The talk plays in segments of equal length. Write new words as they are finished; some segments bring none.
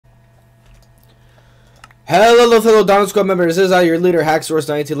Hello, fellow Dawn Squad members. This is your leader, Hacksource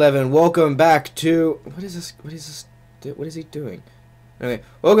 1911. Welcome back to what is this? What is he doing? Anyway,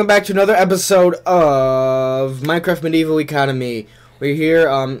 welcome back to another episode of Minecraft Medieval Economy. We're here.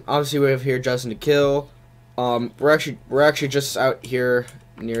 Obviously we have here Justin to kill. We're actually just out here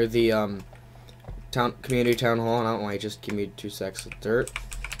near the community town hall. And I don't know why. Just give me 2 sacks of dirt.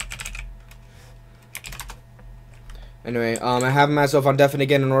 Anyway, I have myself on deafen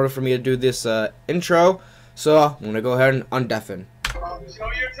again in order for me to do this intro. So I'm gonna go ahead and undeafen. Show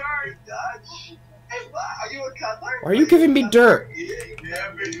your turn, Dutch. Hey, are you a cutler? Why are you giving me dirt?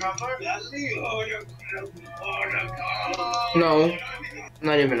 No,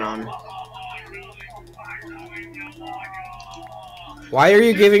 not even on. Why are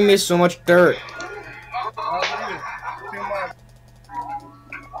you giving me so much dirt?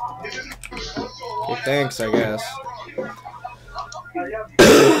 Well, thanks, I guess.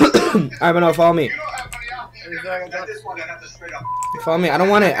 I don't know, follow me. Follow me. I don't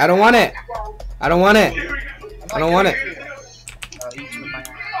want it. I don't want it. I don't want it. I don't want it.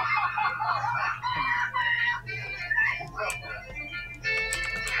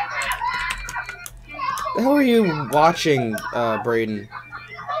 The hell are you watching, Braden?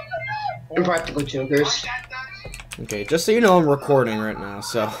 Impractical Jokers. Okay, just so you know, I'm recording right now,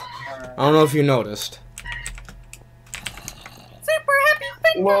 so I don't know if you noticed.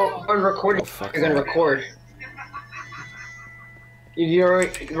 Well, on recording, you're gonna record. You're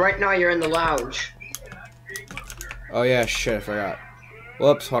right now. You're in the lounge. Oh yeah, shit, I forgot.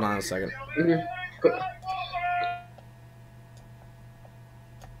 Whoops, hold on a second.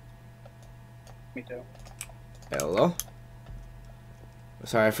 Me too. Hello?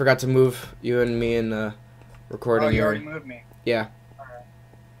 Sorry, I forgot to move you and me in the recording Oh, you area. already moved me. Yeah.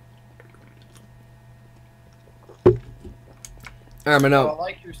 Alright, but Well, I no.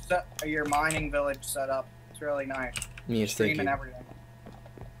 like your mining village setup. It's really nice. Yes, thank Stream and you. everything.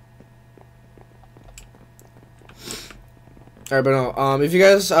 Alright, but no. If you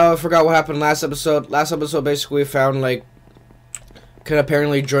guys forgot what happened last episode basically we found like could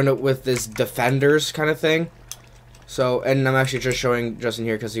apparently join up with this defenders kind of thing. So, and I'm actually just showing Justin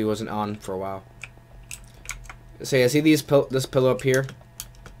here because he wasn't on for a while. So yeah, see this pillow up here?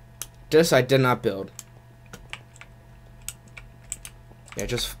 This I did not build. Yeah,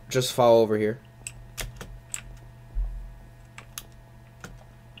 just fall over here.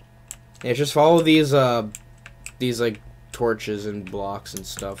 Yeah, just follow these like torches and blocks and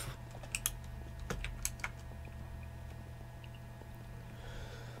stuff.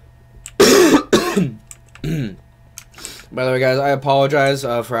 By the way, guys, I apologize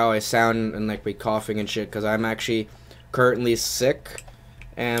for how I sound and like me coughing and shit because I'm actually currently sick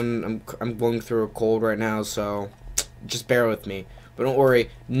and I'm going through a cold right now, so just bear with me. But don't worry,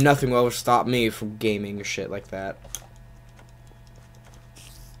 nothing will ever stop me from gaming or shit like that.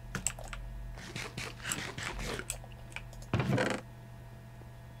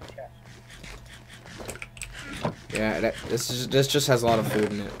 Yeah, this just has a lot of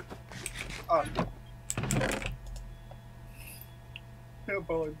food in it. Oh. No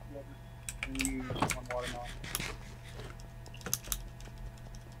bullets. Use one watermelon.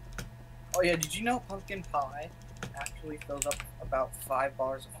 Oh yeah, did you know pumpkin pie actually fills up about 5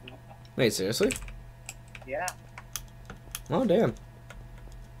 bars of food? Wait, seriously? Yeah, Oh, damn.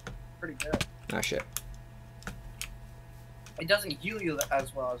 pretty good. Ah, shit. It doesn't heal you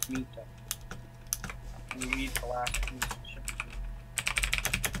as well as meat does. And you eat the last piece of sugar.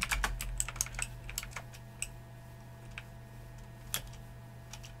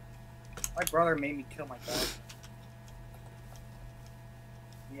 My brother made me kill my dog.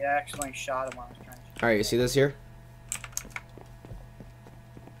 He accidentally shot him while I was trying to shoot Alright, you see this here?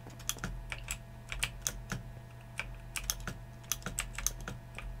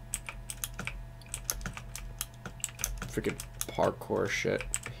 Freaking parkour shit.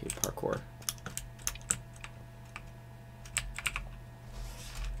 I hate parkour.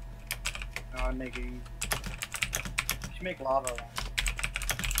 No, I'd make it easy. You should make lava around.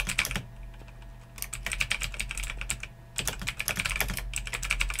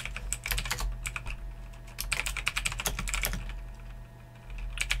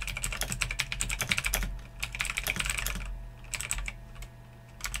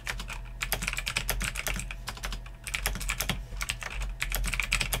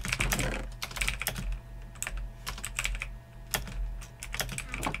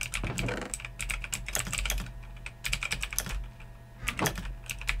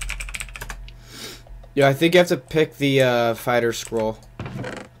 Yeah, I think you have to pick the fighter scroll.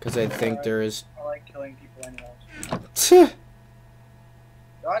 Because I think there is... I like killing people anyways. Tch.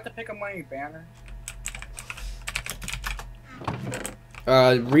 Do I have to pick up my banner?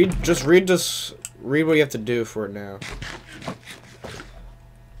 Read this. Read what you have to do for it now.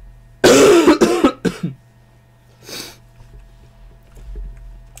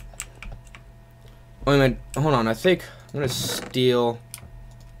 Wait a minute. Hold on. I think I'm gonna steal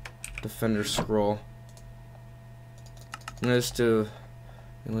Defender Scroll. I'm gonna just do.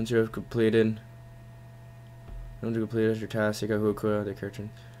 Once you have completed. Once you complete your task, take out Hukua, the character.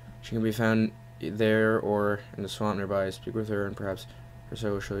 She can be found there or in the swamp nearby. Speak with her and perhaps her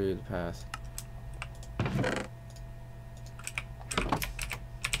side will show you the path.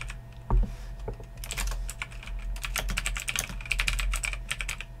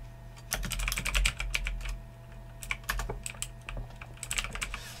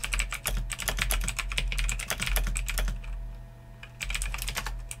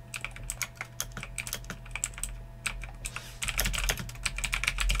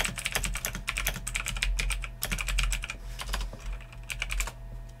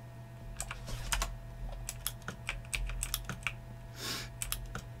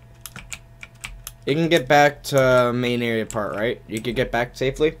 You can get back to main area part, right? You can get back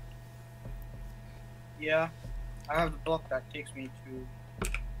safely? Yeah. I have the book that takes me to...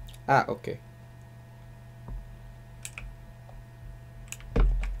 Ah, okay.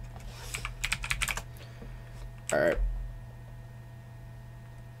 Alright.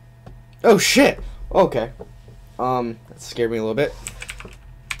 Oh, shit! Okay. That scared me a little bit.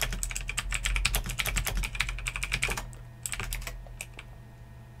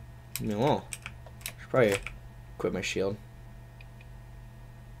 No. Should probably equip my shield.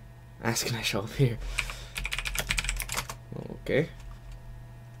 Can I show up here? Okay.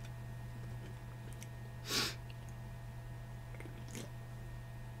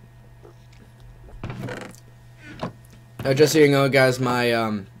 Just so you know, guys,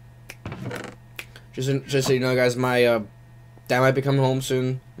 my just so you know, guys, my dad might be coming home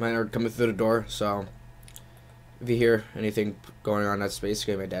soon. Might are coming through the door. So if you hear anything going on, that's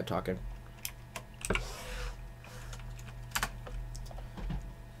basically my dad talking.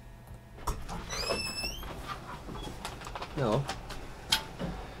 No.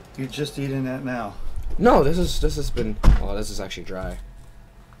 You're just eating that now. No, this has been. Oh, this is actually dry.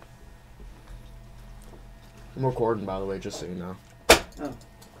 I'm recording, by the way, just so you know. Oh.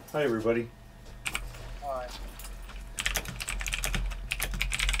 Hi, everybody. Alright.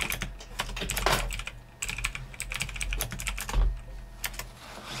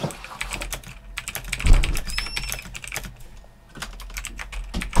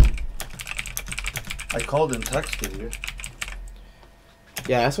 I called and texted you.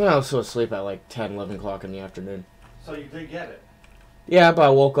 Yeah, that's when I was so asleep at like 10, 11 o'clock in the afternoon. So you did get it? Yeah, but I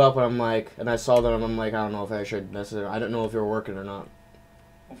woke up and I'm like, and I saw them and I'm like, I don't know if I should necessarily, I don't know if you were working or not.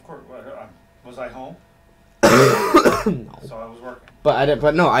 Of course. Was I home? No. So I was working. But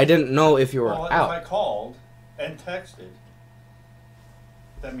I didn't know if you were Well, out. if I called and texted,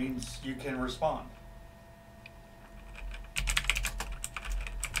 that means you can respond.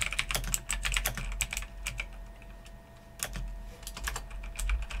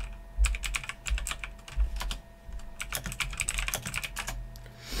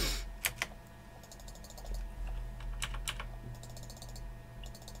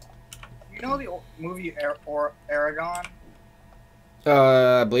 You know the movie Aragon?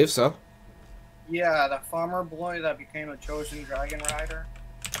 I believe so. Yeah, the farmer boy that became a chosen dragon rider.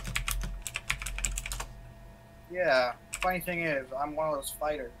 Yeah, funny thing is, I'm one of those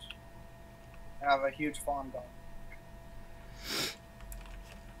fighters. I have a huge farm going.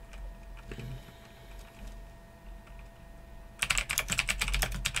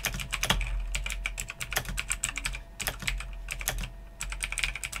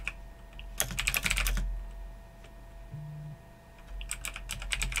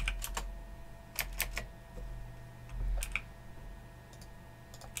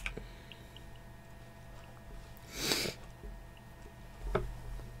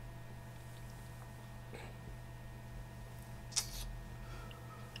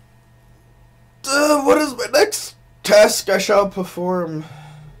 What is my next task I shall perform?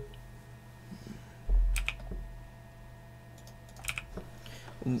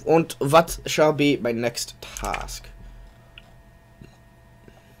 Und what shall be my next task?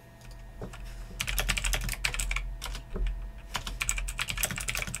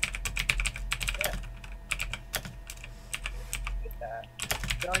 Get that.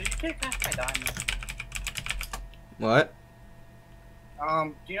 John, did you take half my diamond? What?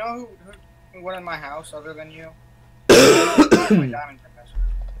 Do you know who went in my house other than you? My diamond professor.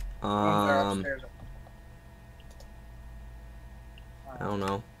 Ones that are upstairs. I don't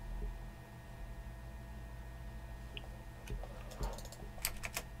know.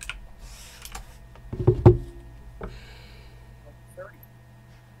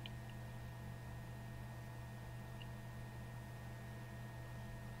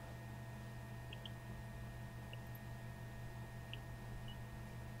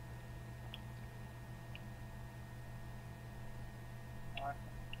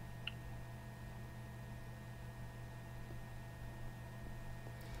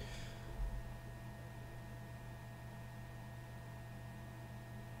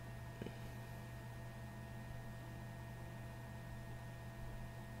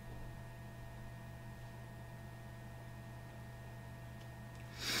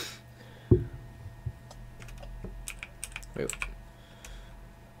 Wait.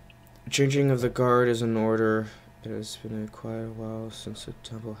 Changing of the guard is in order. It has been quite a while since the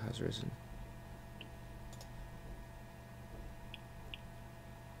temple has risen.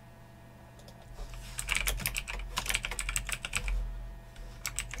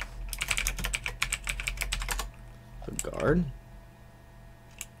 The guard?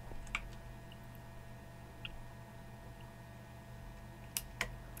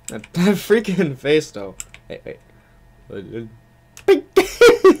 That freaking face though. Hey, wait.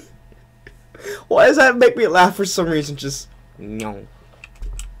 Why does that make me laugh for some reason? Just no.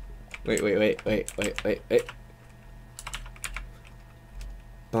 Wait.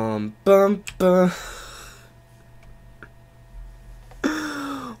 Bum.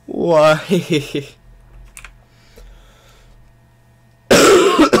 Why?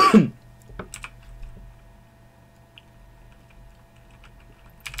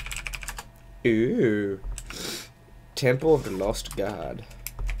 Ooh. Temple of the Lost God.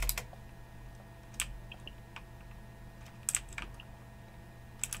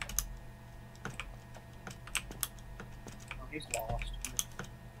 Oh, he's lost.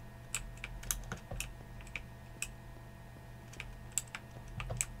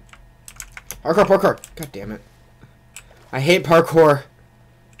 Parkour! God damn it. I hate parkour.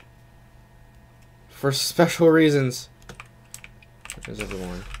 For special reasons. There's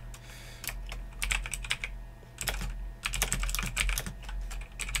everyone.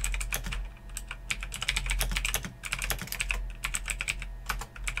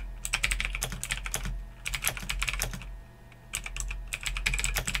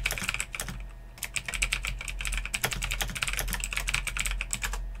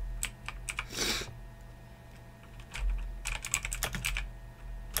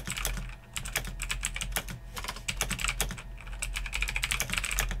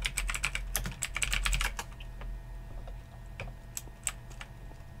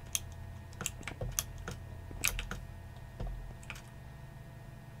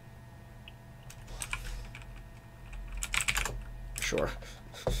 Sure.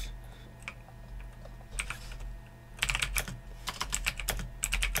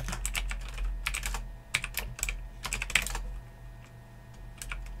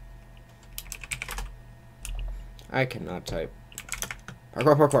 I cannot type.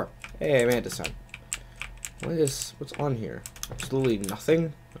 Parkour. Hey, I made it this time. What's on here? Absolutely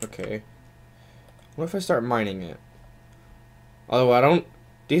nothing? Okay. What if I start mining it? Although I don't...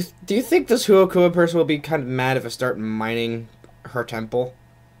 Do you think this Huokua person will be kind of mad if I start mining her temple?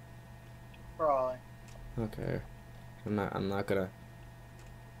 Probably. Okay. I'm not gonna...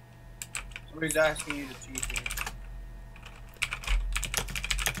 Somebody's asking you to TP.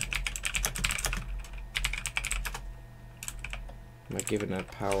 I'm not giving that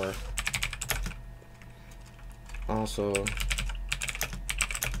power. Also...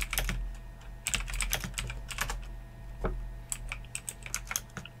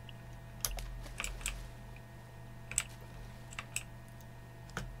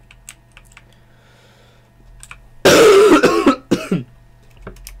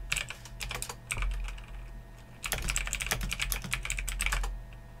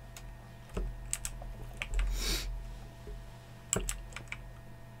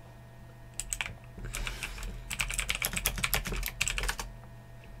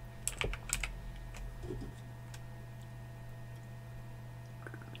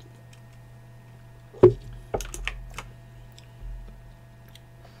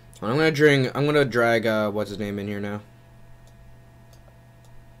 I'm gonna drag what's his name in here now.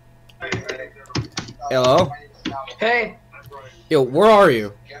 Hello? Hey, Yo, where are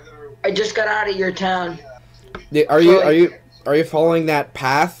you? I just got out of your town. Are you following that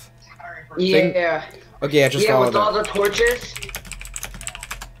path? Thing? Yeah. Okay, I just Yeah, followed with all that. the torches?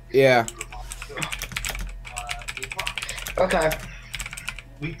 Yeah. Okay.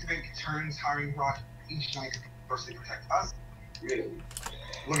 We take turns hiring rock each night to personally protect us.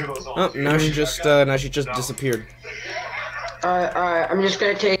 Look at those. Oh, now she just disappeared. Alright, I'm just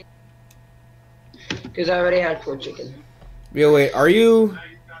gonna take... Because I already had 4 chicken. Yo, wait, are you...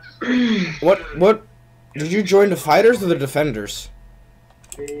 What... Did you join the fighters or the defenders?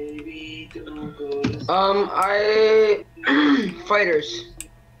 Fighters.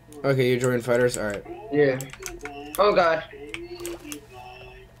 Okay, you joined fighters? Alright. Yeah. Oh god.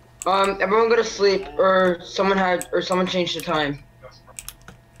 Everyone go to sleep, or someone changed the time.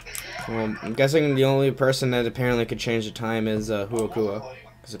 Well, I'm guessing the only person that apparently could change the time is Huokua.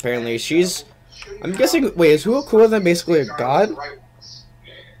 Because apparently she's... I'm guessing... Wait, is Huokua then basically a god?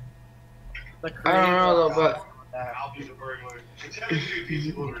 I don't know though, but...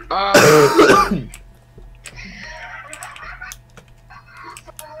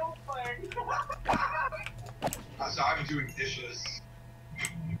 doing dishes.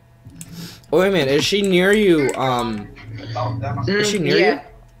 Oh, wait a minute. Is she near you? Oh, that must Is she near yeah.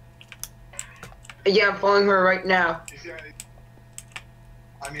 Yeah, I'm following her right now. Is there any...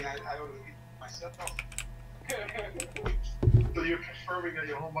 I mean, I would have eaten myself. So you're confirming that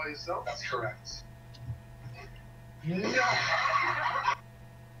you're home by yourself? That's correct. No!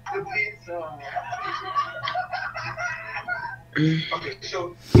 The pizza! Okay,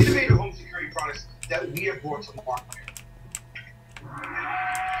 so innovative home security products that we have brought to market.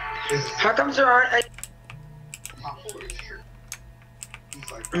 How comes there aren't any? Tom Fuller's here.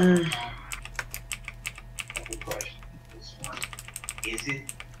 He's like, question. Is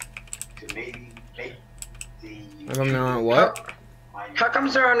it to maybe make the... How come there aren't what? How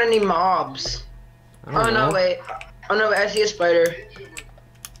comes there aren't any mobs? I don't Oh know. no, wait. Oh no, I see a spider.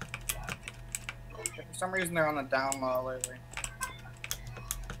 For some reason, they're on the down low lately.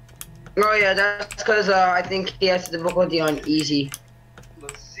 Oh yeah, that's because I think he has the difficulty on easy.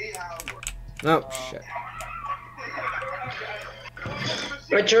 Let's see how it works. Oh, shit.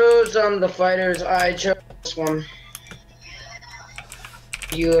 I chose the fighters. I chose this one.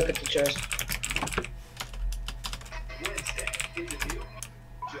 You look at the chest.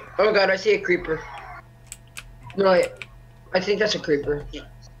 Oh god, I see a creeper. No, wait. I think that's a creeper.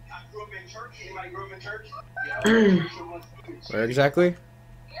 Where exactly?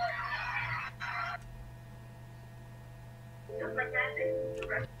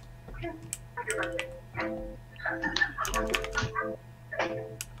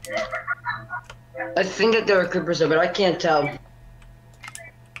 I think that there are creepers there, but I can't tell.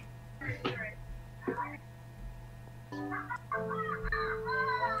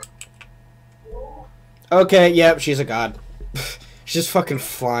 Okay, yep, she's a god. She's just fucking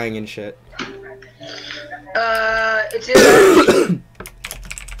flying and shit. It's either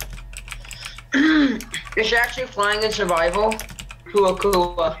is she actually flying in survival? Kua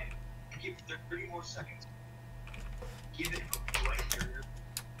Kua. Give it 30 more seconds. Give it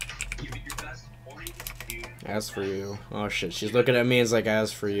your best. As for you. Oh shit, she's looking at me and it's like,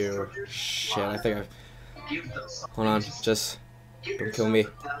 as for you. Shit, I think I've... Hold on, just... Don't kill me.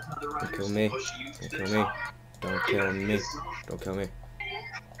 Don't kill me. Don't kill me. Don't kill me. Don't kill me.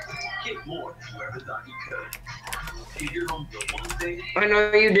 I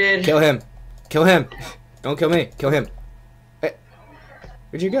know you did. Kill him. Kill him. Don't kill me. Kill him. Hey.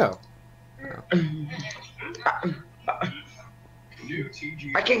 Where'd you go?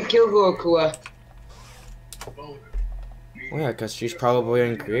 I can kill Kua Kua. Well, yeah, because she's probably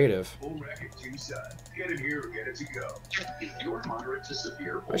uncreative. Why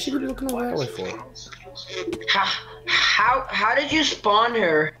she keep looking over that way for? How did you spawn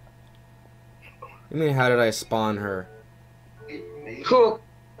her? You mean, how did I spawn her? Kua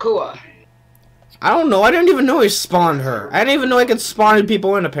Kua. I don't know. I didn't even know I spawned her. I didn't even know I could spawn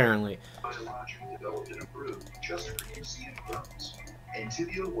people in, apparently.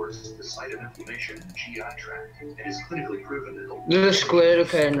 Antibio works at the site of inflammation in the GI tract. It is clinically proven that it'll... There's a squid,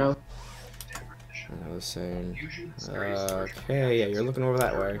 okay, no. I was saying... okay, yeah, you're looking over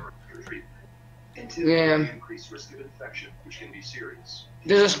that way. Yeah. Increased risk of infection, which can be serious.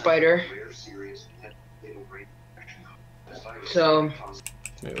 There's a spider. Rare, serious, and fatal brain infection. So...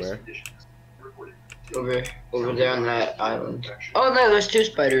 Wait, where? Over there on that island. Oh no, there's two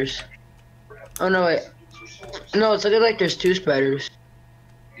spiders. Oh no, wait. No, it's looking like there's two spiders.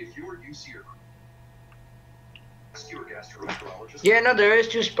 If you're UC or gastroenterologist, Yeah, no, there is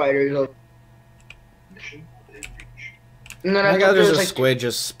two spiders. And then I I got thought there there's was a like squid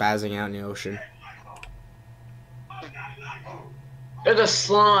just spazzing out in the ocean. there's a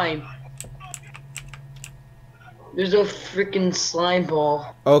slime. There's a freaking slime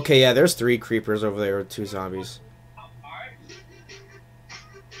ball. Okay, yeah, there's 3 creepers over there with 2 zombies.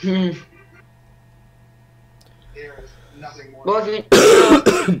 Hmm. There is nothing more. Well, if you,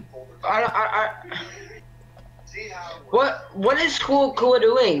 See how it works. what is Kua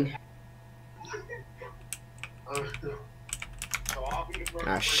doing? So I'll be the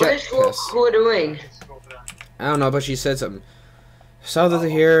Ah, What shit. is Piss. Kua doing? I don't know, but she said something. South of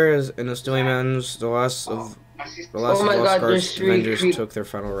here is in the Snowy Mountains, the last of Oh my Lost God, Guards there's 3 Avengers creep. took their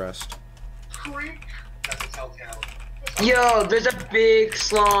final rest. That's a telltale. Yo, there's a big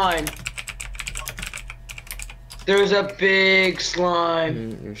slime. There's a big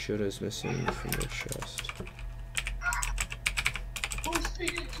slime. Your shield is missing from your chest.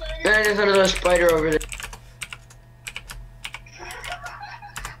 And there's another spider over there.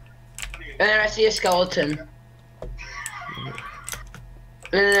 And then I see a skeleton.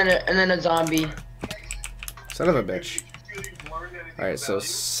 And then a zombie. Son of a bitch. Alright, so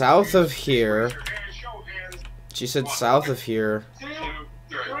south of here She said south of here. 2,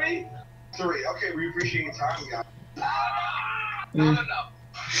 3. 3. Okay, we appreciate your time, guys. Mm.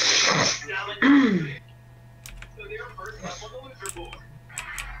 So they're first up on the loser board.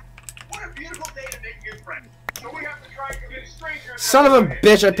 What a beautiful day to make new friends. So we have to try and convince strangers. Son of a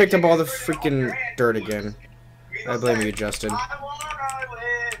bitch! I picked up all the freaking dirt again. I blame you, Justin.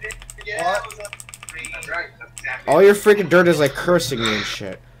 All your freaking dirt is like cursing me and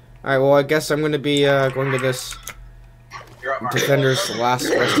shit. Alright, well I guess I'm gonna be going to this Defender's last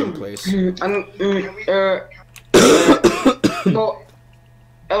resting place.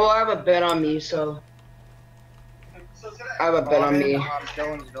 Well, I have a bet on me, so. I have a bet on me.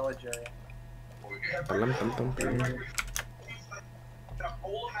 Dylan's village area.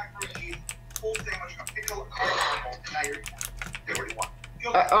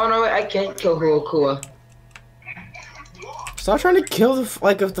 Oh no, I can't kill Huokua. Stop trying to kill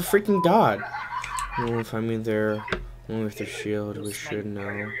the of the freaking god. Oh, if I mean they're only with their shield, we should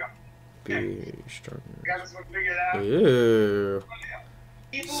now be stronger. Ew.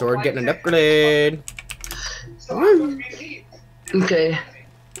 Sword getting an upgrade. Woo. Okay.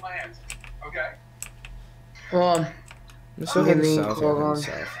 Well, Let's go to the south. Hold on.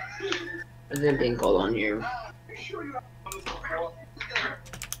 South. Is it being called on you?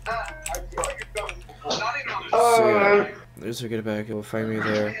 So yeah, let's get it back. It will find me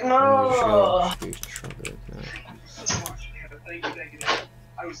there. No. Be stronger. No.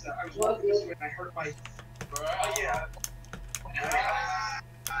 I was walking this way and I heard my. Yeah.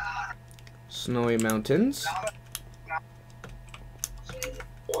 Snowy mountains.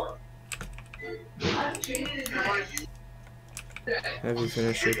 Have you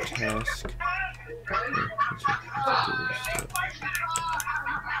finished your task?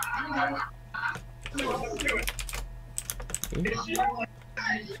 We're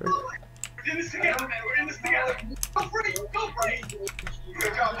in this together, man. We're in this together. Go free! Go free!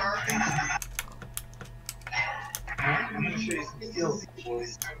 Good job, Mark. I'm gonna show you some skills,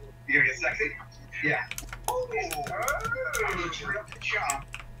 boys. You gonna get sexy? Yeah. Oh, I'm gonna turn up the job,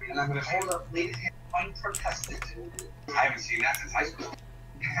 and I'm gonna hold up ladies' hand unprotested. I haven't seen that since high school.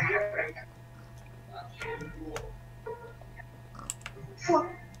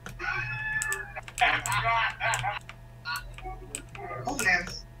 Hold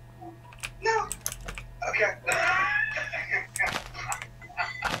hands. No. Okay.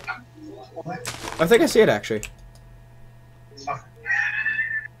 I think I see it actually.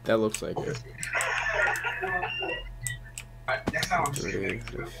 That looks like it. Alright, next time I'm just Three, gonna a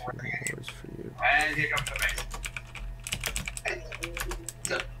few more words for you. and here comes the base.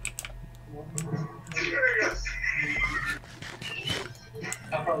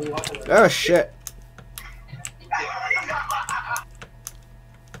 Oh shit.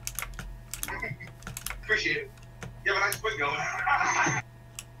 Appreciate it. You have a nice quick going.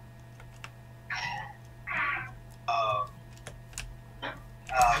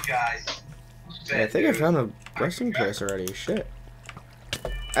 Guys. Yeah, I think I found a resting place already. Shit.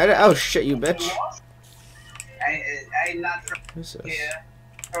 Oh shit, you bitch. I not What's this? yeah.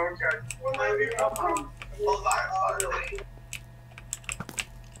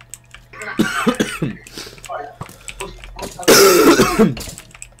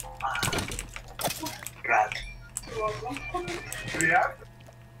 Yeah.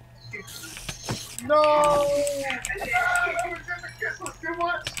 No! Too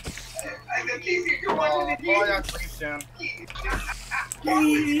much. I think he's too Oh, much in the I got pretty soon.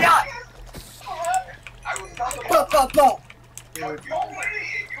 I was talking about Dude, you was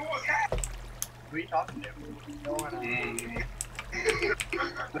who are you talking to? No one. Hey.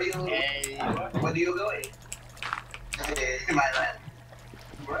 Where do you going? My land.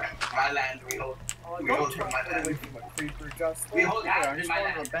 My land, we hold. Oh, We don't hold try my to get land. away from a creeper, just We hold yeah, land I'm in just my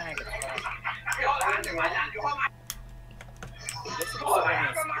going to land. the bank. It's fine. We hold land in my land. You hold my This is someone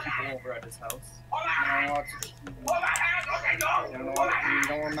has people over at his house. You know what? You know what? You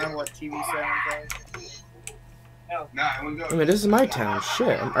don't remember what TV sounds like? Nah, I wouldn't go. I mean, this is my town.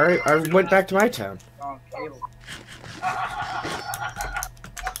 Shit. I went back to my town. Oh, cable.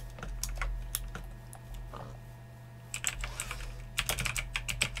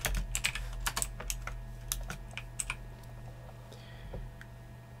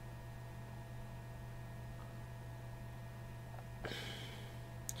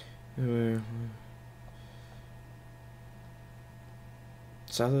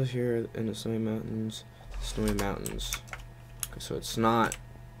 South of here in the snowy mountains. Snowy mountains. Okay, so it's not.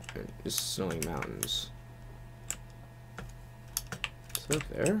 It's snowy mountains. Is it up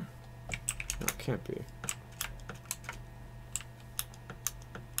there? No, it can't be.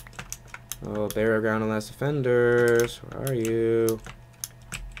 Oh, burial ground and last offenders. Where are you?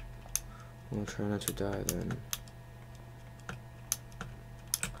 I'll try not to die then.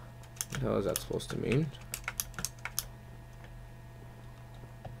 What the hell is that supposed to mean?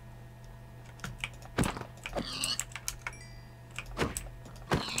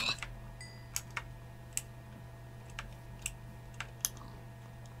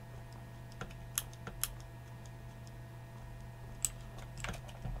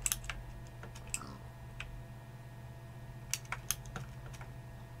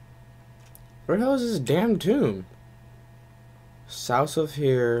 Where the hell is this damn tomb? South of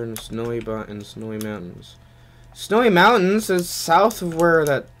here in snowy mountains. Snowy mountains is south of where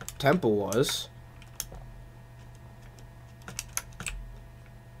that temple was.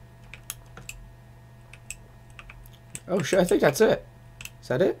 Oh shit, I think that's it. Is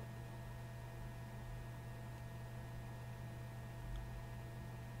that it?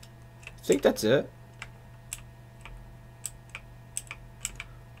 I think that's it.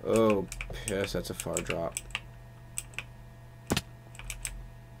 Oh, piss, that's a far drop.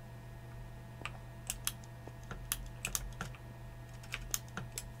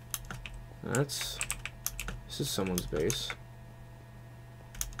 This is someone's base.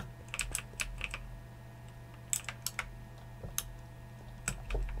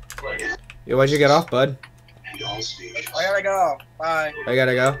 Yo, why'd you get off, bud? And all stages. I gotta go. Bye. I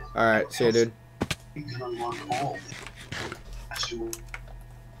gotta go? Alright, see you, dude. You can unlock all.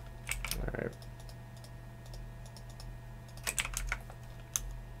 Alright.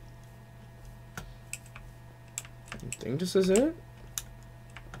 I think this is it?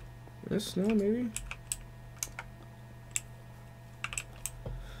 Yes, no, maybe?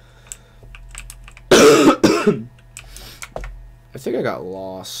 I think I got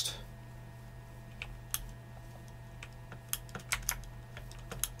lost.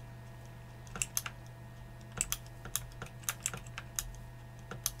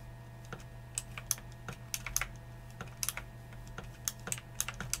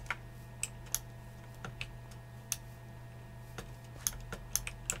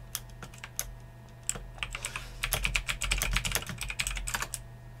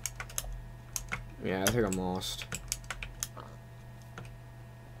 Yeah, I think I'm lost.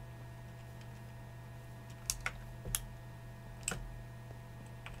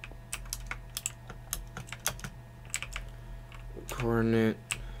 Coordinate.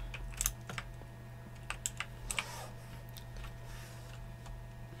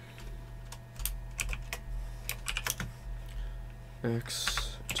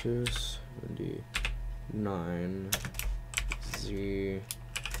 X 279 Z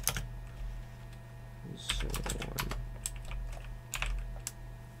 01.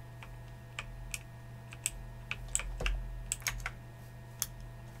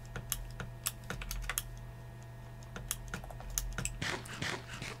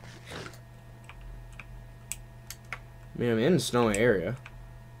 I mean, I'm in a snowy area.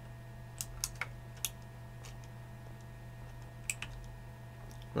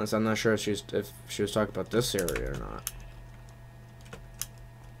 Unless I'm not sure if she was talking about this area or not.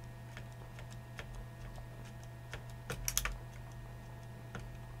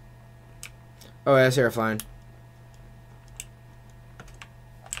 Oh, yeah, I see her flying.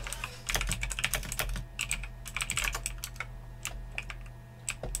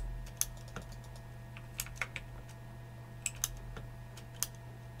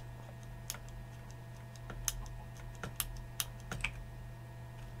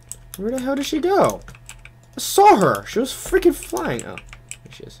 Where the hell did she go? I saw her. She was freaking flying. Oh,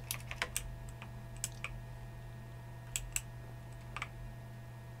 there she is.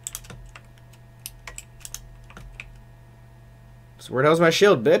 So where the hell's my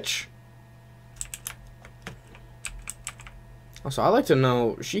shield, bitch? Also, I'd like to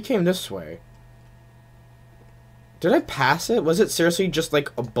know, she came this way. Did I pass it? Was it seriously just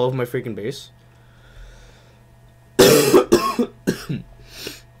like above my freaking base?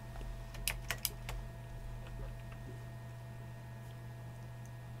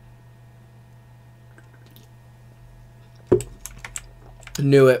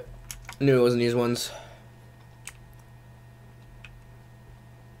 Knew it. Knew it wasn't these ones.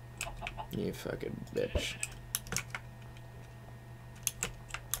 You fucking bitch.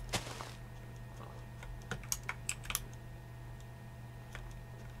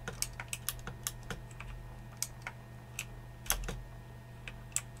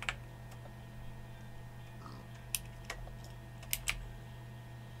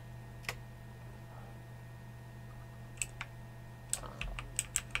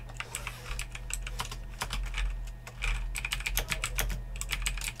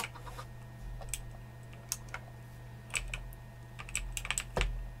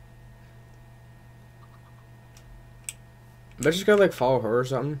 bet you gotta like follow her or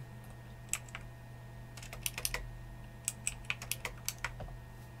something.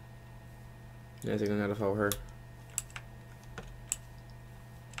 Yeah, I think I'm gonna follow her.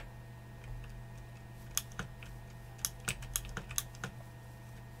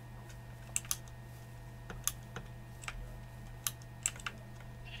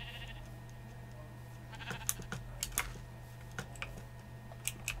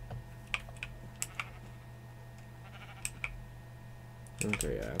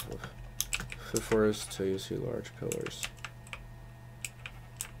 Okay, yeah. The forest till you see large pillars.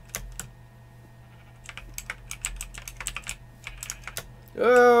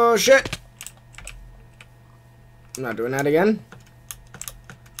 Oh shit! I'm not doing that again.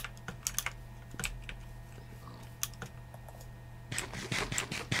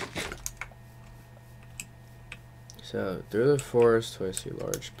 So, through the forest till I see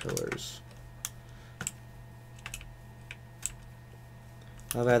large pillars.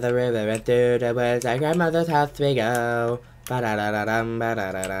 Over the river and through the woods, our grandmother's house we go. Ba-da-da-da-dum,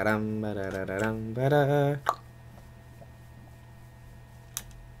 ba-da-da-da-dum, ba-da-da-da-dum, ba-da.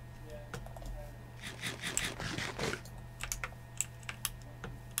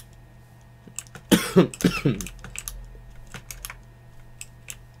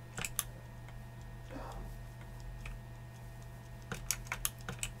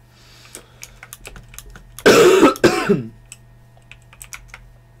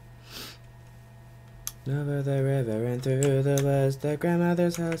 Over the river and through the woods, the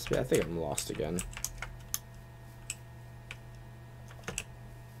grandmother's house. I think I'm lost again.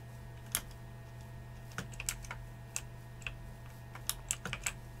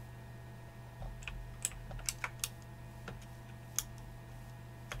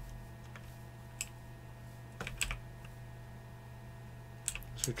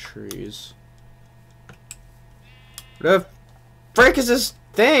 Those are trees. What the frick is this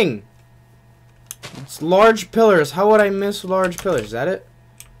thing? It's large pillars. How would I miss large pillars? Is that it?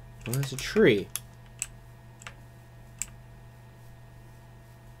 Oh, that's a tree.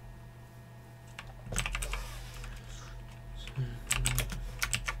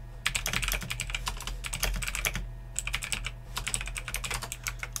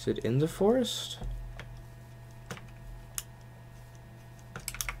 Is it in the forest?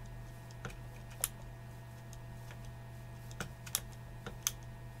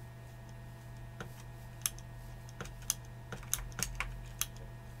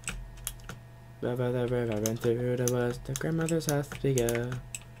 Over the river and through the woods, the grandmother's house we go.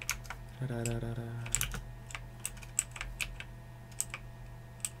 Da-da-da-da-da.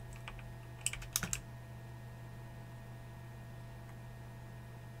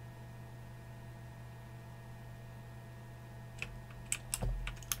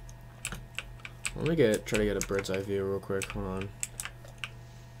 Let me try to get a bird's eye view real quick. Hold on.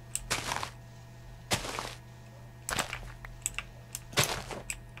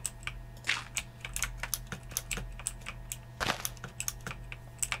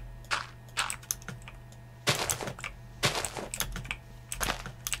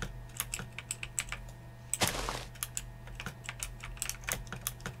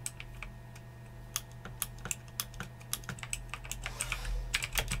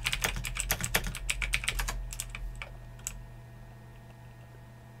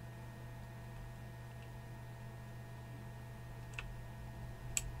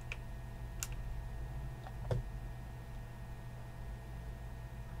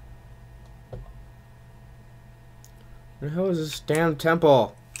 Where the hell is this damn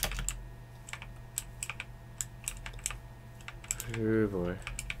temple? Oh boy.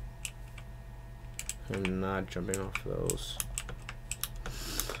 I'm not jumping off those.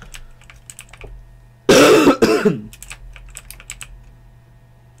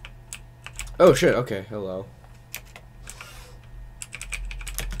 Oh shit, okay, hello.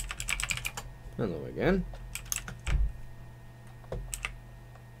 Hello again.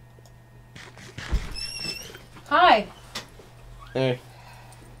 Hi. Hey.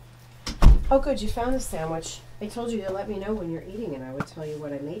 Oh, good. You found the sandwich. I told you to let me know when you're eating, and I would tell you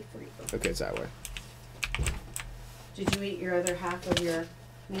what I made for you. Okay, it's that way. Did you eat your other half of your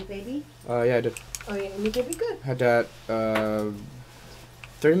meat baby? Yeah, I did. Oh, yeah, meat baby, good. Had that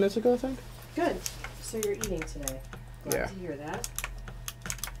 30 minutes ago, I think. Good. So you're eating today. Glad Yeah. to hear that.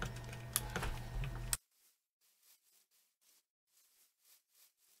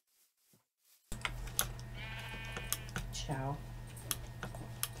 Ciao.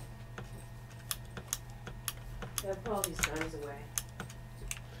 Yeah, put all these signs away.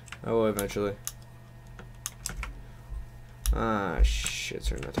 I will eventually. Ah, shit,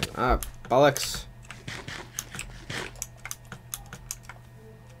 sorry, nothing. Ah, bollocks.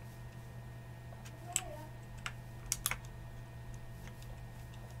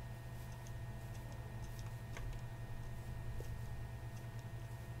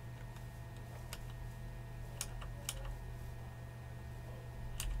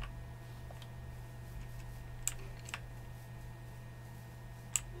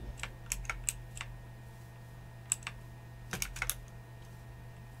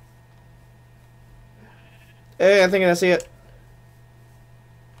 Hey, I think I see it.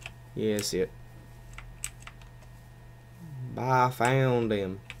 Yeah, I see it. I found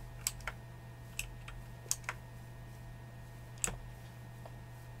him.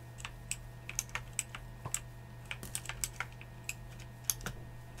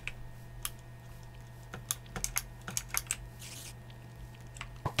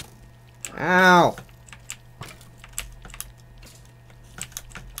 Ow!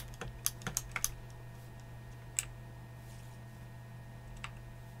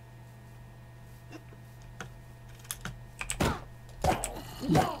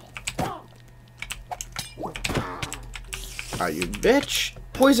 Ah, you bitch!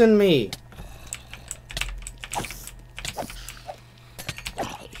 Poison me!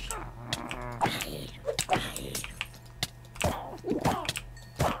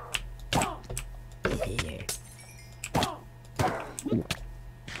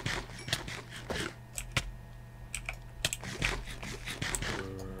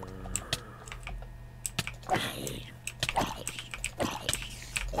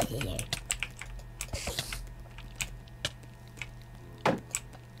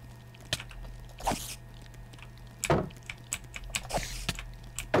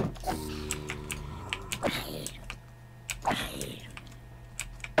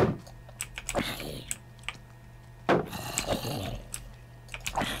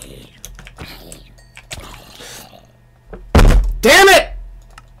 Damn it!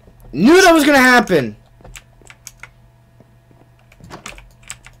 Knew that was gonna happen!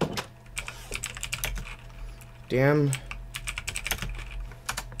 Damn.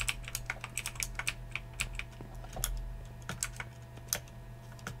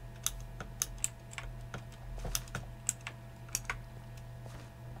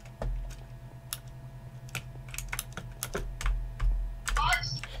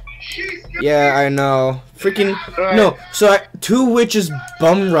 Yeah, I know. Freaking no. So two witches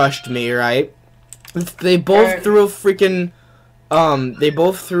bum rushed me, right? They both threw a freaking they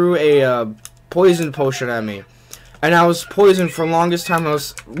both threw a poison potion at me. And I was poisoned for the longest time. I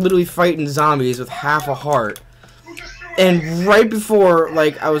was literally fighting zombies with half a heart. And right before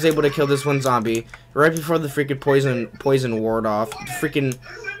like I was able to kill this one zombie, right before the freaking poison wore off, the freaking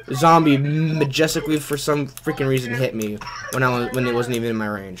zombie majestically for some freaking reason hit me when it wasn't even in my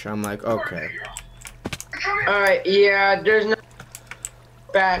range. I'm like, okay. Alright, yeah, there's no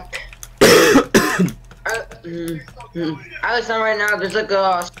back. Alex, on right now, there's like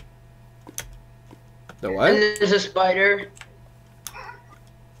a... The what? And there's a spider.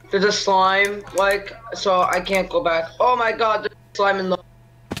 There's a slime, like, so I can't go back. Oh my god, there's a slime in the...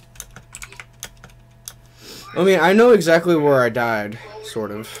 I mean, I know exactly where I died,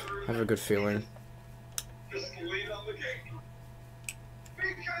 sort of. I have a good feeling.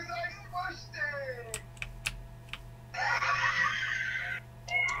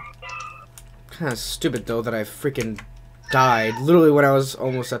 Kind of stupid though that I freaking died literally when I was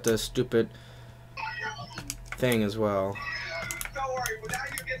almost at the stupid thing as well. Don't worry, but now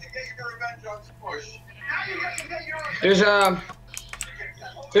you get to get your revenge on Smush. Now you get to get your revenge.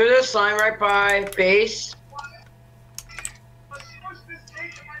 There's a slime right by base.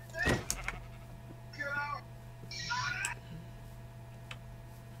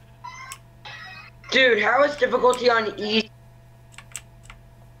 Dude, how is difficulty on E?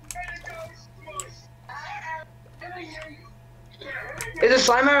 Is a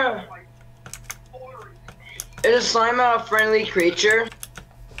slime a friendly creature?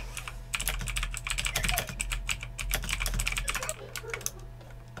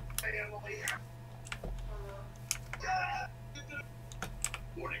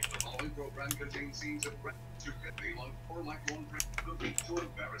 Warning, the following program contains scenes of stupidity or like one could lead to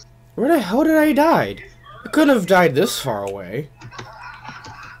embarrassment. Where the hell did I die? I couldn't have died this far away.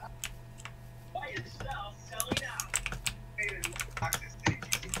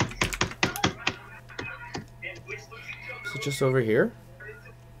 Is it just over here?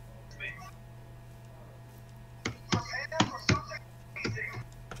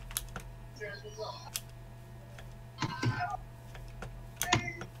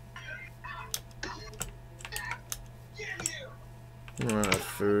 I'm out of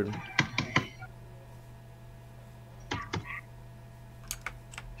food.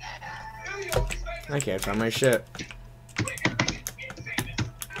 I can't find my shit.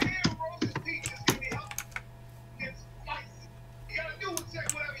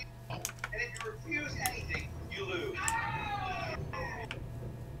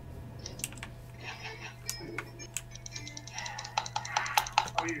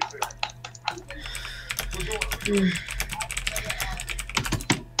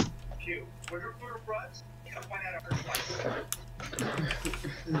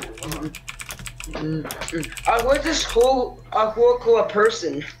 Where's this who a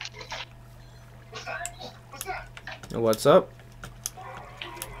person? What's up?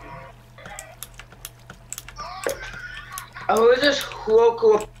 Who is this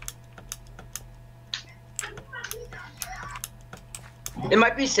who? It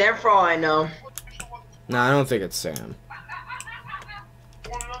might be Sam for all I know. No, I don't think it's Sam.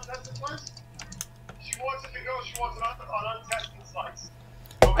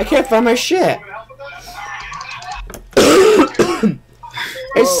 I can't find my shit.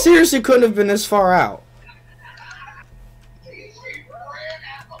 It seriously couldn't have been this far out.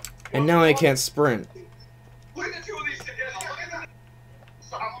 And now I can't sprint.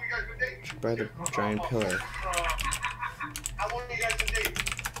 Should buy the giant pillar.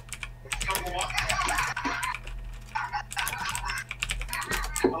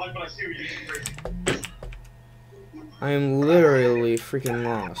 I am literally freaking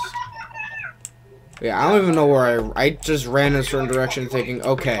lost. Yeah, I don't even know where I just ran in a certain direction thinking,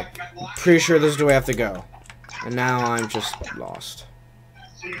 okay, I'm pretty sure this is the way I have to go. And now I'm just lost.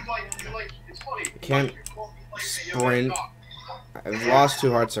 I can't sprint. I've lost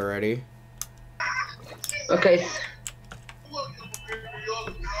 2 hearts already. Okay.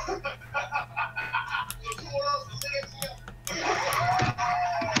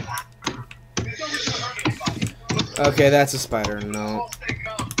 Okay, that's a spider. No.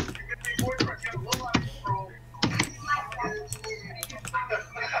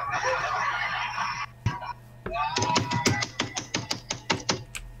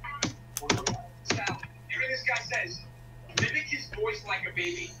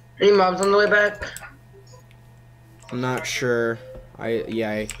 Any mobs on the way back? I'm not sure.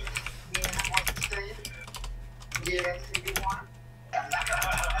 Yeah.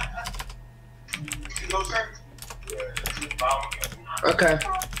 Okay.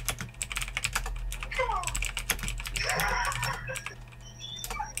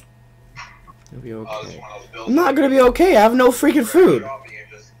 It'll be okay. I'm not gonna be okay. I have no freaking food. I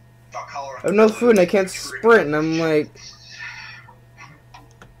have no food and I can't sprint and I'm like...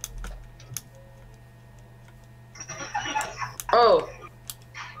 Oh.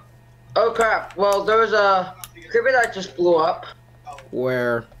 Oh crap. Well, there was a creeper that just blew up.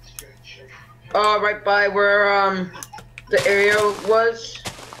 Where? Right by where, the area was.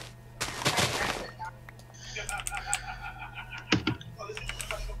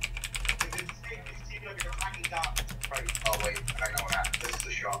 Oh wait, I know what happened. This is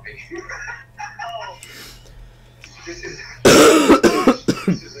the shopping.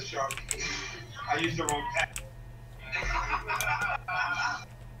 This is a shopping. I used the wrong pen.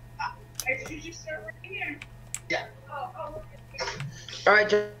 Did you start working here? Yeah. Alright,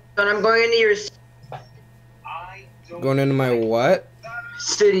 John, I'm going into your Going into my what?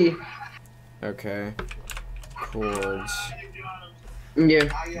 city. Okay. Chords. Yeah.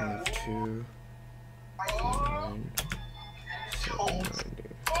 1, 2, 9, 790.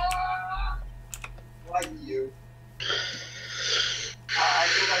 Like you.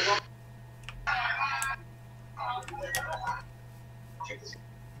 Check this.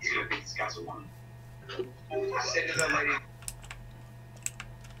 He's gonna beat this guy's one. Say to the lady.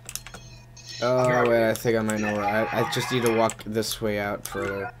 Oh wait, I think I might know where. I just need to walk this way out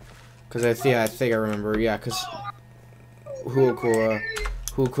further, cause I think I remember. Yeah, cause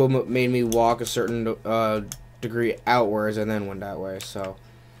Huokua made me walk a certain degree outwards and then went that way. So,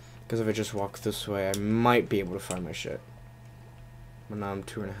 cause if I just walk this way, I might be able to find my shit. But now I'm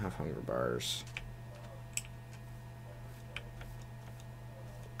 2.5 hunger bars.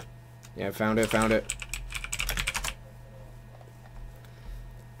 Yeah, I found it. Found it.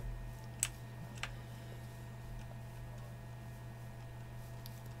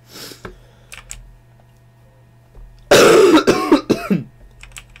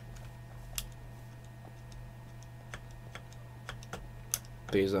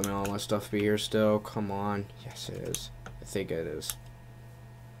 Please let me all my stuff be here still. Come on. Yes, it is. I think it is.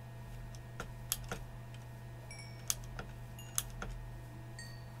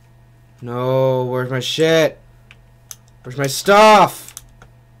 No, where's my shit? Where's my stuff?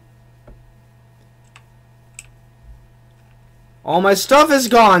 All my stuff is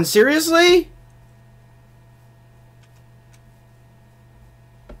gone. Seriously?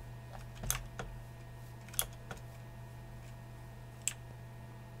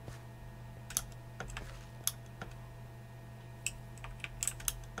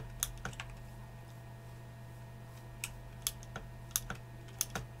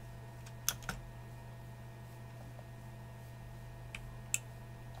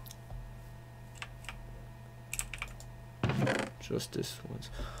 Just this once.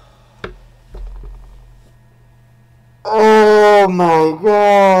 Oh my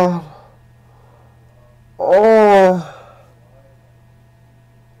god. Oh.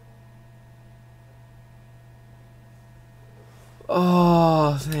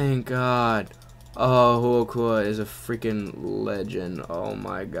 Oh, thank God. Oh, Huokua is a freaking legend. Oh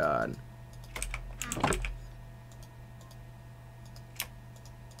my God.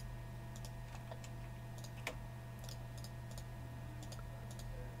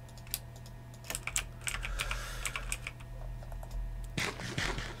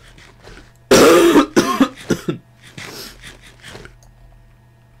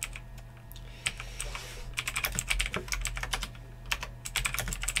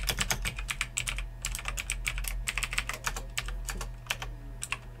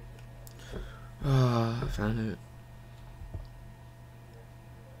 Oh, I found it.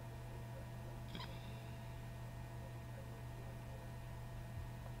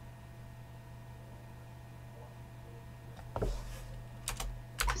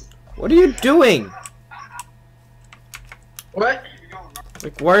 What are you doing? What?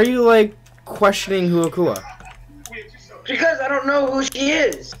 Like, why are you, like, questioning Huokua? Because I don't know who she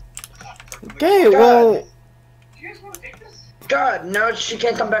is. Okay, well, God, now she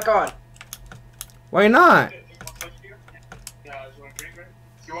can't come back on. why not?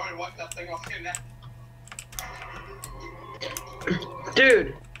 You already wiped that thing off your neck.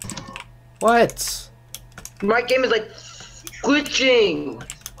 Dude, What? my game is like glitching.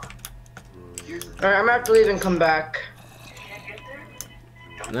 Alright, I'm gonna have to leave and come back.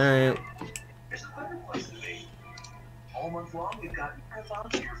 Alright. All month long, we've got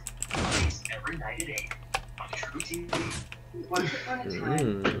marathons here every night at 8 on True TV. Once upon a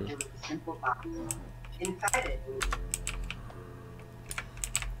time, there was a simple box. Inside it.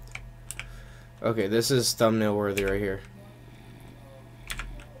 Okay, this is thumbnail worthy right here.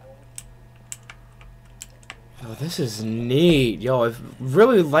 Oh, this is neat. Yo, I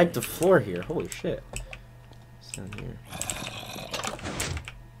really like the floor here. Holy shit. What's down here?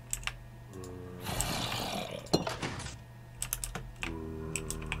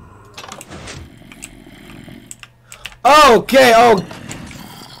 Okay, oh.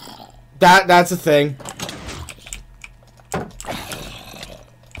 That's a thing.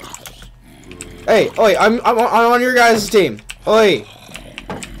 Hey, oi, I'm on your guys' team. Oi.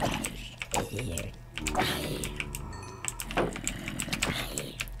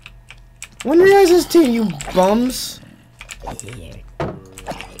 I'm on your guys' team, you bums.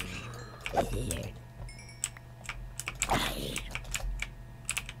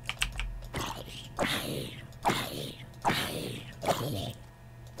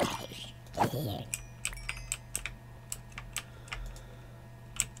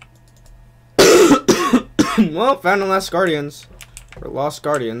 Well, found the last Guardians. Or Lost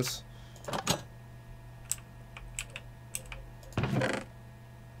Guardians.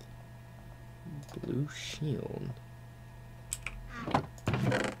 Blue shield.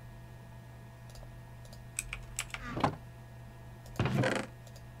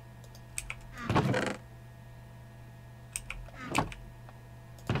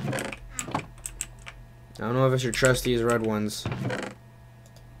 I don't know if I should trust these red ones.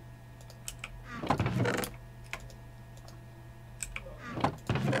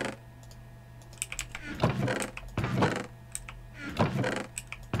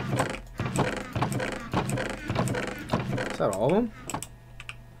 Is that all of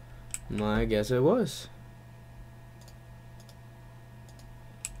them? I guess it was.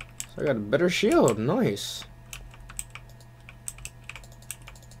 So I got a better shield. Nice.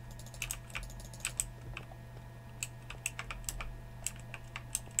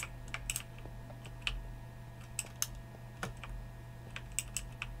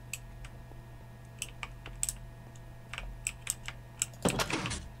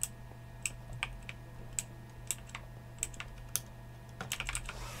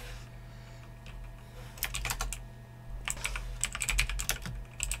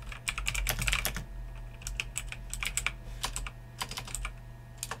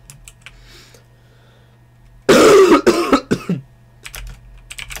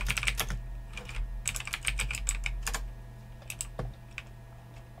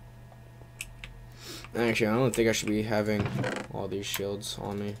 Actually, I don't think I should be having all these shields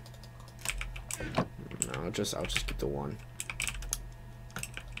on me. No, I'll just get the one.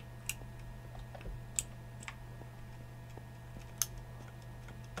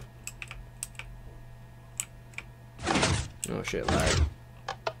 Oh shit, lag.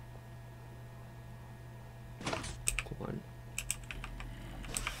 One.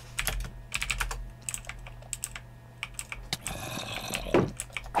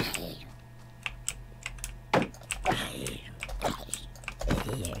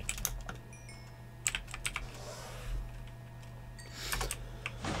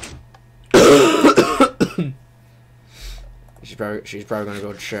 she's probably gonna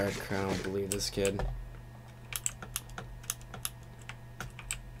go check. I don't believe this kid.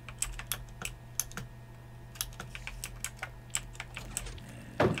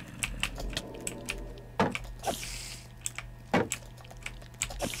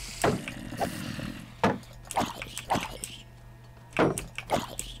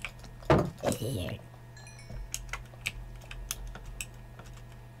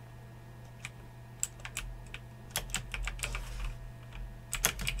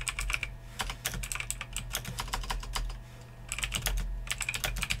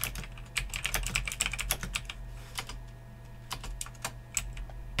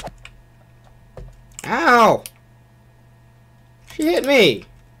 Ow! She hit me!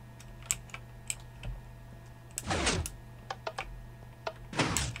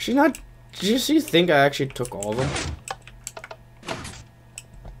 She not... Did you think I actually took all of them?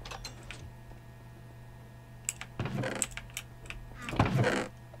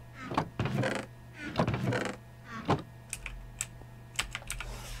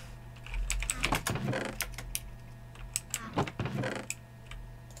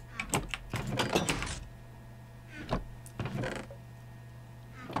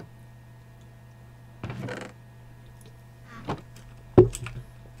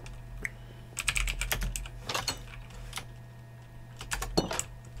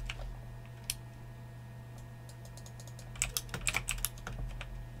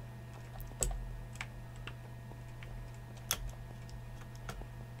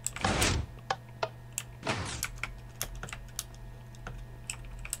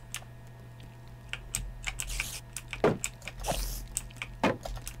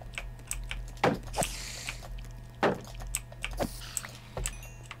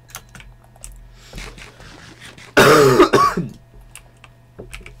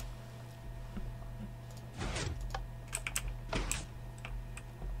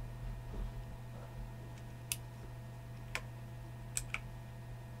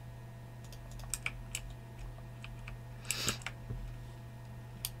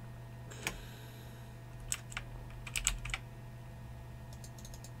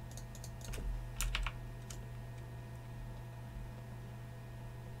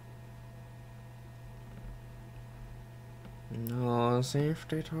 No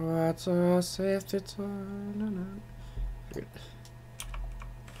safety towards a safety to no.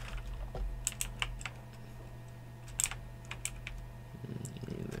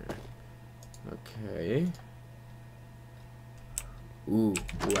 Okay. Ooh,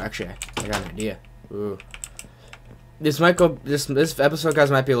 actually, I got an idea. Ooh. This might go. This episode,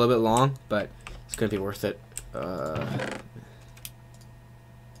 guys, might be a little bit long, but it's gonna be worth it.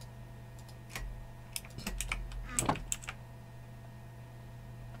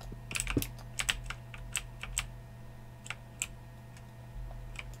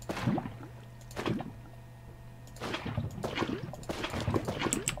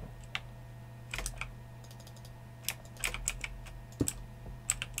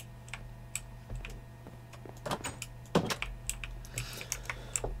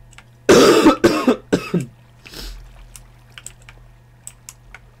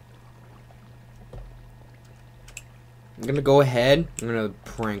 I'm gonna go ahead. I'm gonna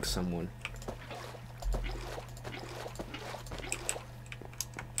prank someone.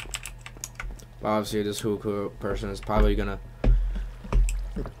 Obviously, this hookah person is probably gonna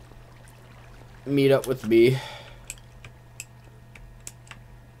meet up with me.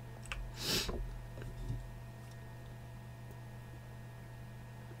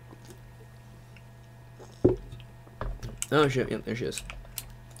 Oh shit! Yep, there she is.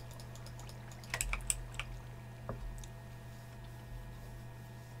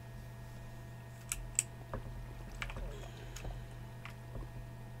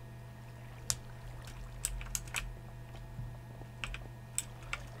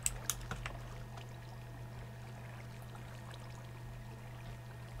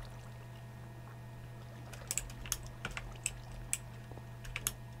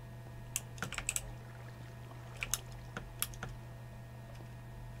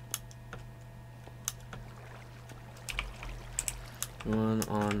 One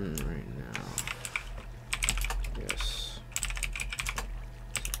on right now. Yes.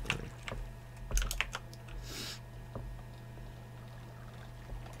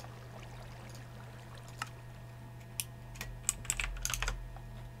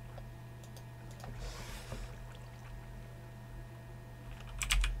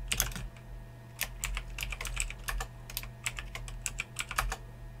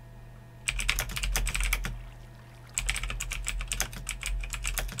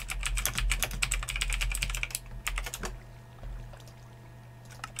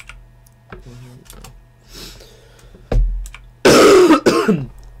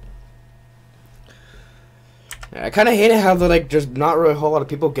 I kind of hate it how they're like there's not really a whole lot of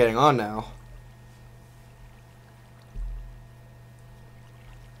people getting on now.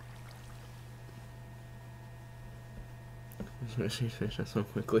 Finish that so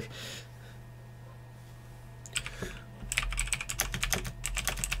quickly.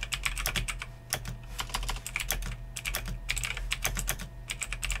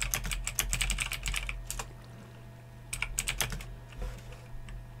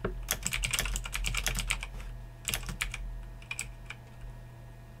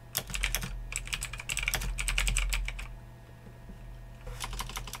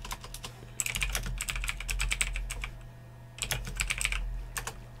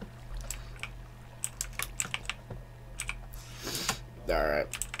 Alright.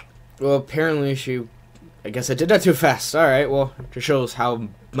 Well, apparently she... I guess I did that too fast. Alright, well, it just shows how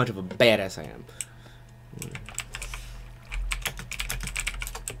much of a badass I am.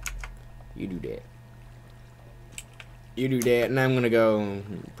 You do that. You do that, and I'm gonna go...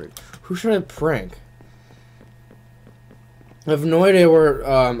 Who should I prank? I have no idea where...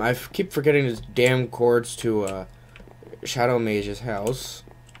 I keep forgetting this damn chords to, Shadow Mage's house.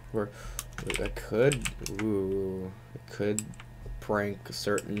 Where... I could... Ooh... I could... prank a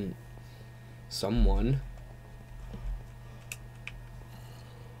certain someone.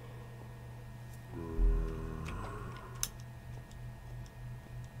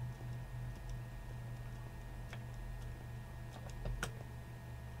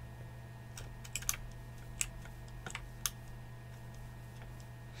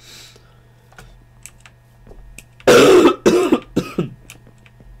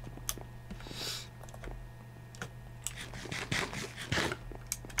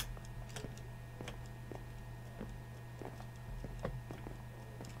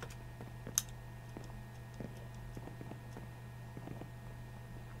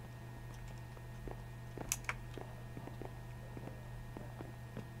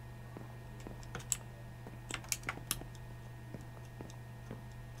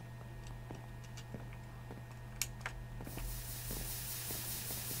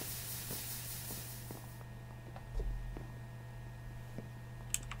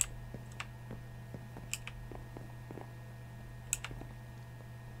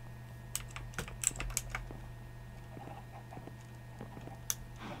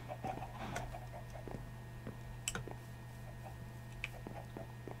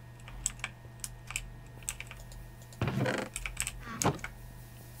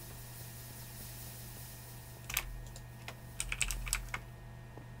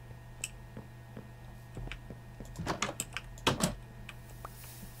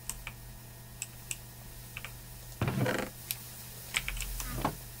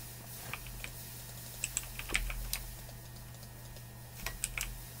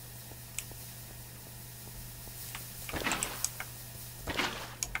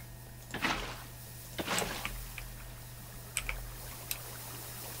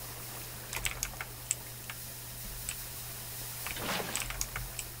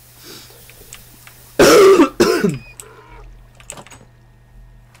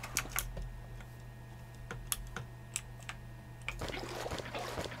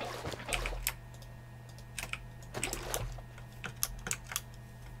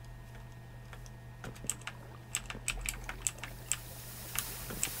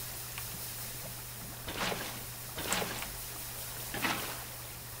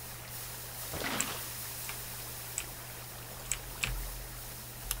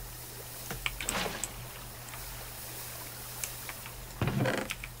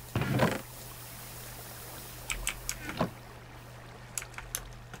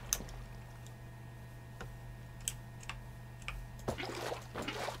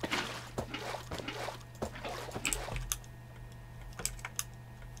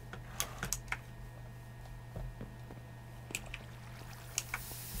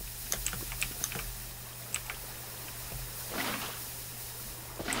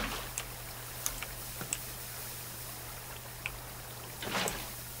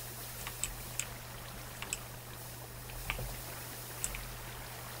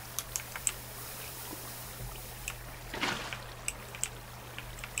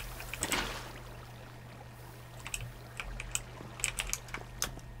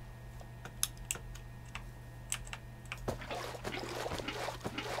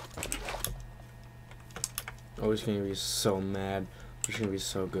 Oh, he's gonna be so mad. He's gonna be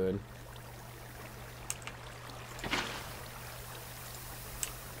so good.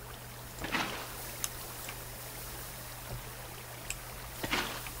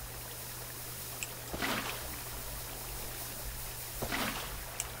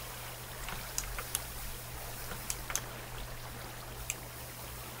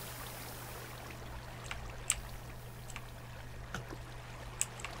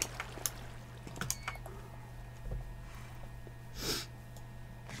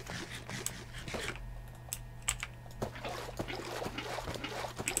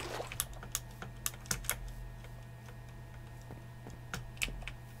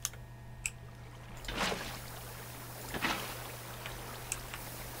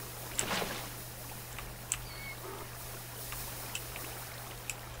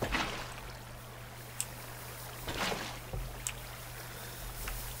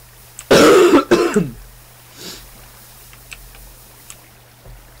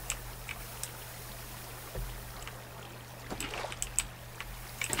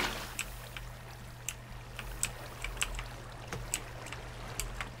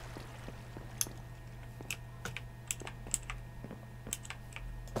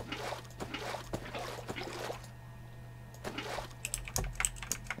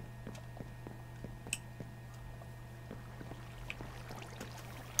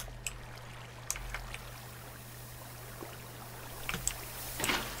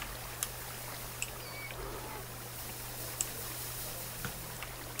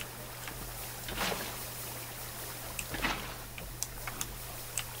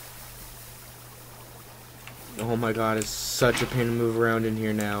 Oh my god, it's such a pain to move around in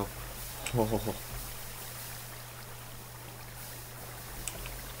here now. Oh.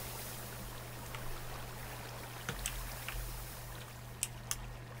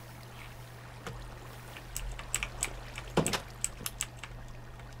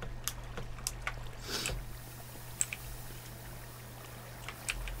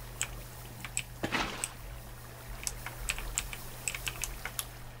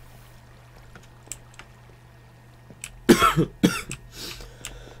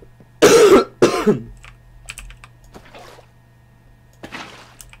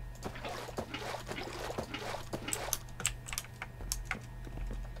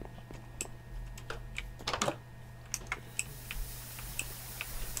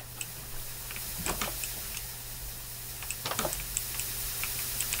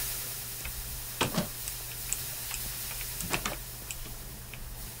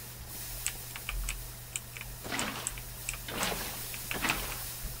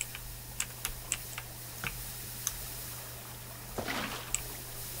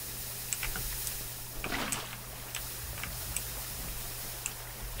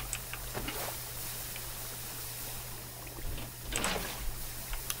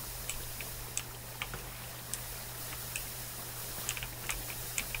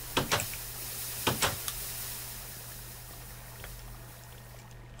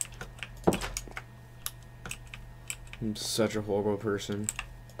 I'm such a horrible person.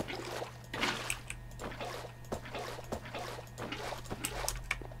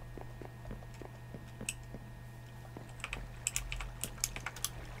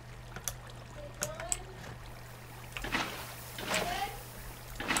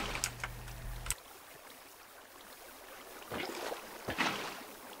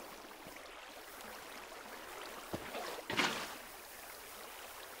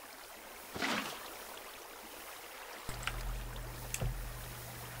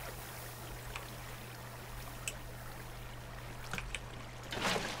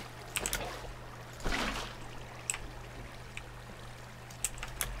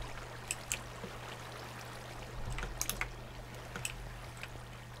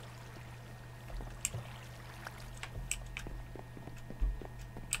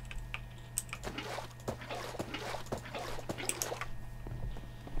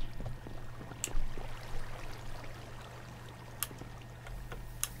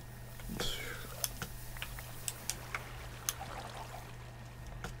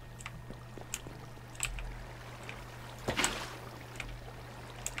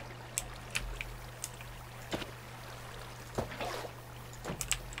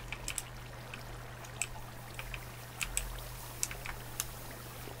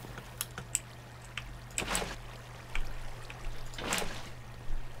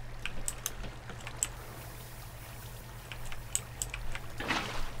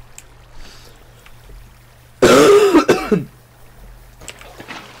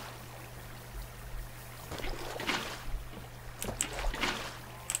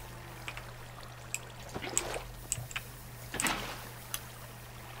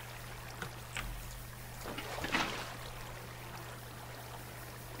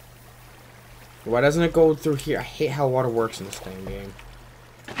 Why doesn't it go through here? I hate how water works in this dang game.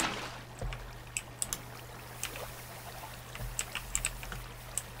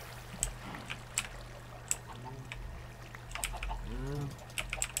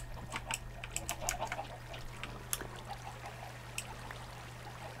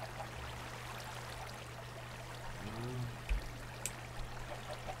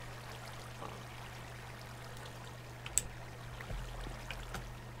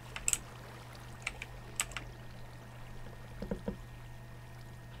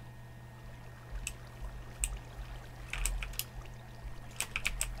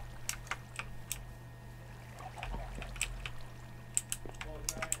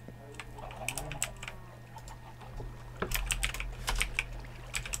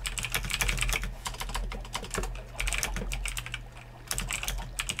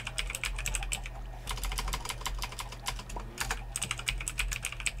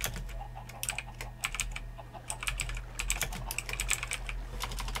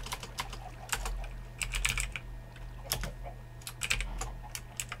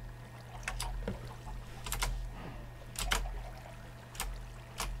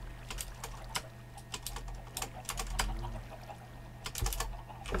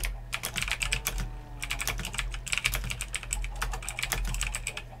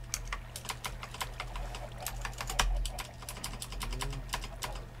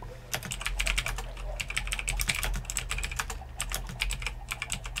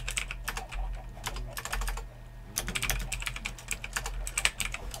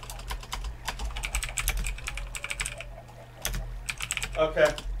 Okay.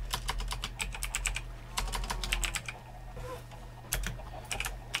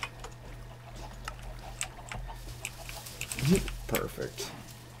 Perfect.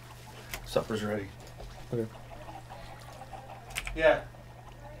 Supper's ready. Okay. Yeah.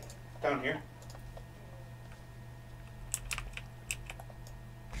 Down here.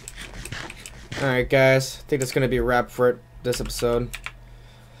 Alright, guys. I think that's going to be a wrap for this episode.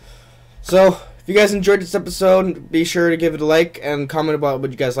 So, if you guys enjoyed this episode, be sure to give it a like and comment about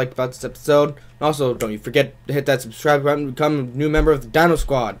what you guys liked about this episode. Also, don't you forget to hit that subscribe button to become a new member of the Dino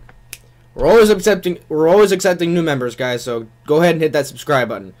Squad. We're always accepting new members, guys, so go ahead and hit that subscribe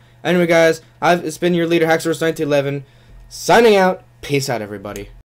button. Anyway, guys, it's been your leader, Hacksource1911, signing out. Peace out, everybody.